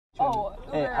Oh,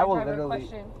 hey, I will literally.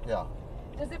 Question. Yeah.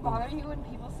 Does it bother you when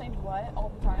people say what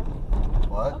all the time?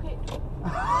 What? Okay.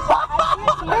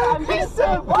 He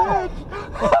said what?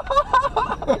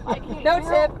 No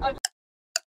tip.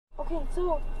 Okay,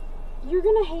 so you're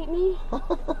gonna hate me.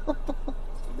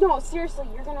 No, seriously,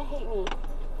 you're gonna hate me.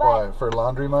 But why? For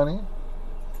laundry money?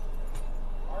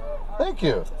 Thank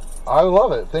you. I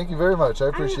love it. Thank you very much. I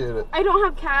appreciate it. I don't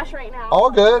have cash right now.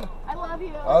 All good. I love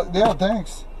you. Yeah,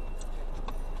 thanks.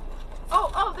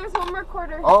 Oh, there's one more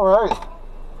quarter. All right.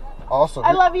 Awesome.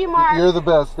 I love you, Mark. You're the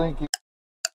best. Thank you.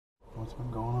 What's been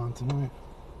going on tonight?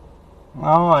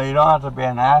 Oh, you don't have to be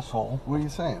an asshole. What are you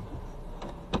saying?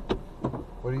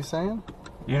 What are you saying?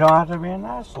 You don't have to be an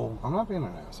asshole. I'm not being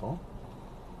an asshole.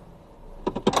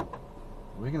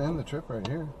 We can end the trip right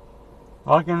here.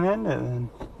 I can end it then.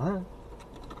 All right.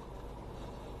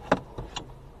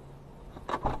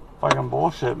 Fucking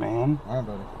bullshit, man. All right,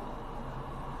 buddy.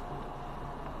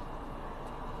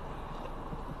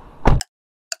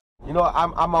 You know,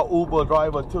 I'm a Uber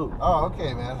driver too. Oh,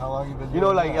 okay, man. How long you been doing You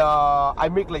know, like that? I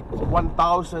make like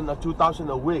 1,000 or 2,000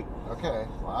 a week. Okay,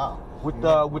 wow.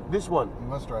 With this one. You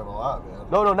must drive a lot, man.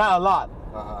 No, not a lot.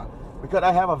 Uh-huh. Because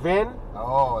I have a van.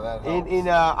 Oh, that helps.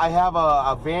 I have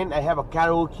a van. I have a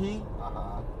karaoke.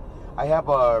 Uh-huh. I have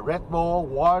a Red Bull,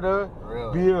 water,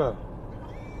 Really?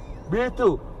 beer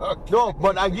too. Okay. No,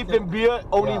 but I give them beer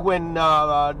only Yeah. when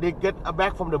they get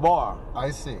back from the bar.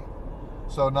 I see.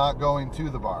 So not going to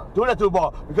the bar. Do not to the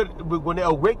bar because when they're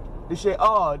awake, they say,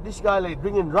 "Oh, this guy like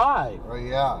drink and drive." Oh,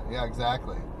 yeah,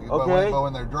 exactly. Okay. But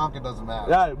when they're drunk, it doesn't matter.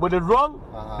 Yeah, when they're drunk,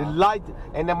 Uh-huh. they light,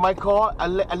 and then my car, I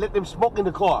let them smoke in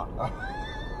the car.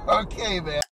 Okay,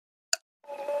 man.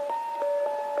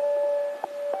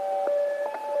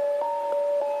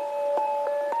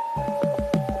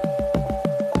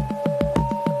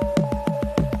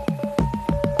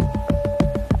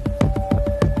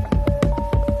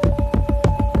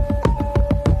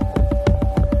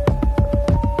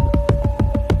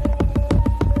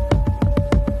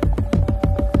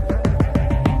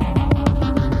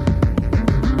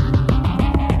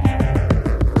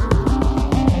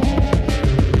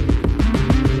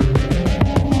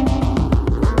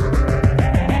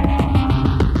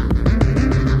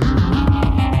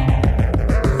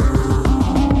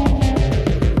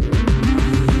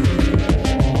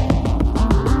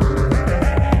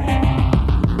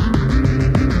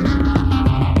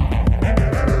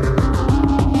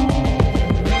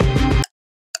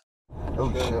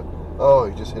 Oh,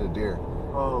 he just hit a deer.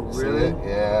 Oh, See really? it?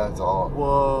 Yeah, it's all.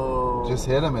 Whoa. Just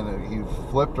hit him and he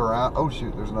flipped around. Oh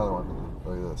shoot, there's another one.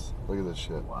 Look at this. Look at this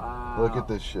shit. Wow. Look at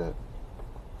this shit.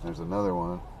 There's another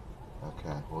one.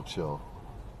 Okay, we'll chill.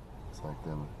 It's like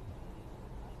them.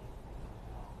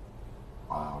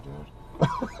 Wow, dude.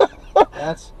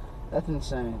 That's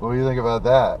insane. What do you think about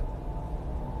that?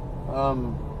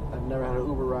 I've never had an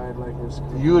Uber ride like this.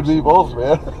 You and me both,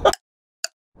 man.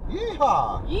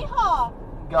 Yeehaw! Yeehaw!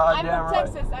 God I'm damn from right.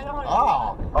 Texas. I don't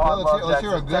want to Let's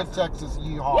hear a good Texas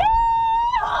yeehaw.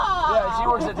 Yeah, she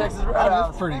works at Texas Roadhouse.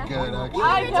 That's pretty good, I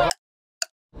actually. know.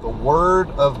 The word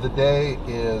of the day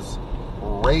is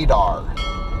radar.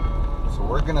 So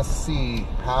we're gonna see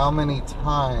how many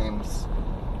times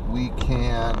we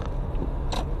can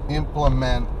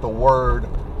implement the word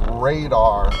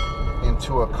radar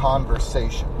into a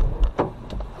conversation.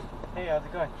 Hey, how's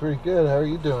it going? Pretty good. How are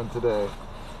you doing today?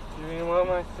 Doing well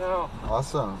myself.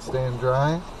 Awesome. Staying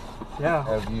dry? Yeah.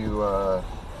 Have you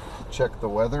checked the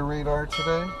weather radar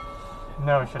today?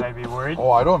 No, should I be worried?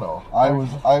 Oh, I don't know.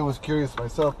 I was curious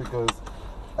myself because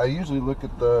I usually look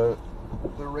at the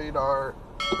radar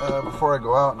before I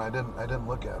go out, and I didn't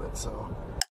look at it. So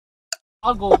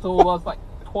Uncle told us like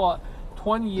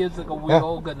 20 years ago we're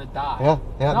all gonna die. Yeah.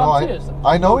 No, No, I'm serious.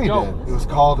 I know he No did. joke. It was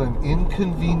called an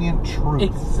inconvenient truth.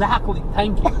 Exactly.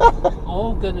 Thank you.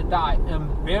 All gonna die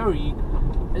and buried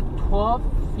in 12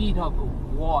 feet of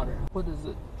water. What is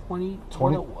it?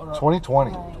 2020.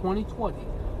 2020.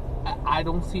 I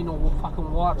don't see no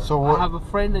fucking water. So what- I have a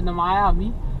friend in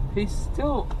Miami. He's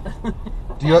still.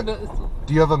 Do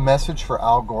you have a message for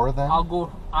Al Gore then? I'll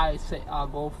go.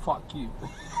 Fuck you.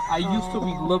 I used to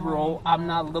be liberal. I'm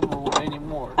not liberal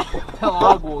anymore. Tell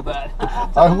Al Gore that.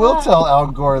 I will tell Al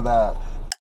Gore that.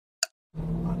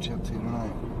 What you up to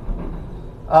tonight?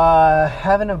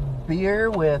 Having a beer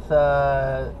with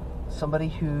somebody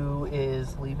who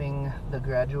is leaving the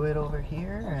graduate over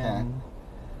here and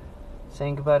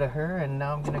saying goodbye to her, and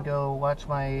now I'm gonna go watch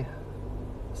my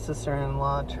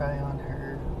sister-in-law try on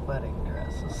her wedding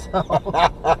dress. So.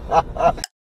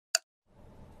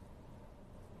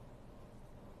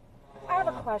 I have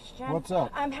a question. What's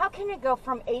up? How can it go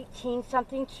from 18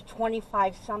 something to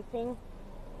 25 something?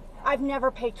 I've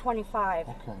never paid 25.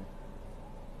 Okay.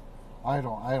 I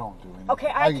don't do anything. Okay,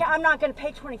 I'm not going to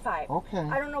pay 25. Okay.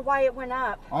 I don't know why it went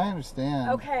up. I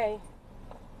understand. Okay.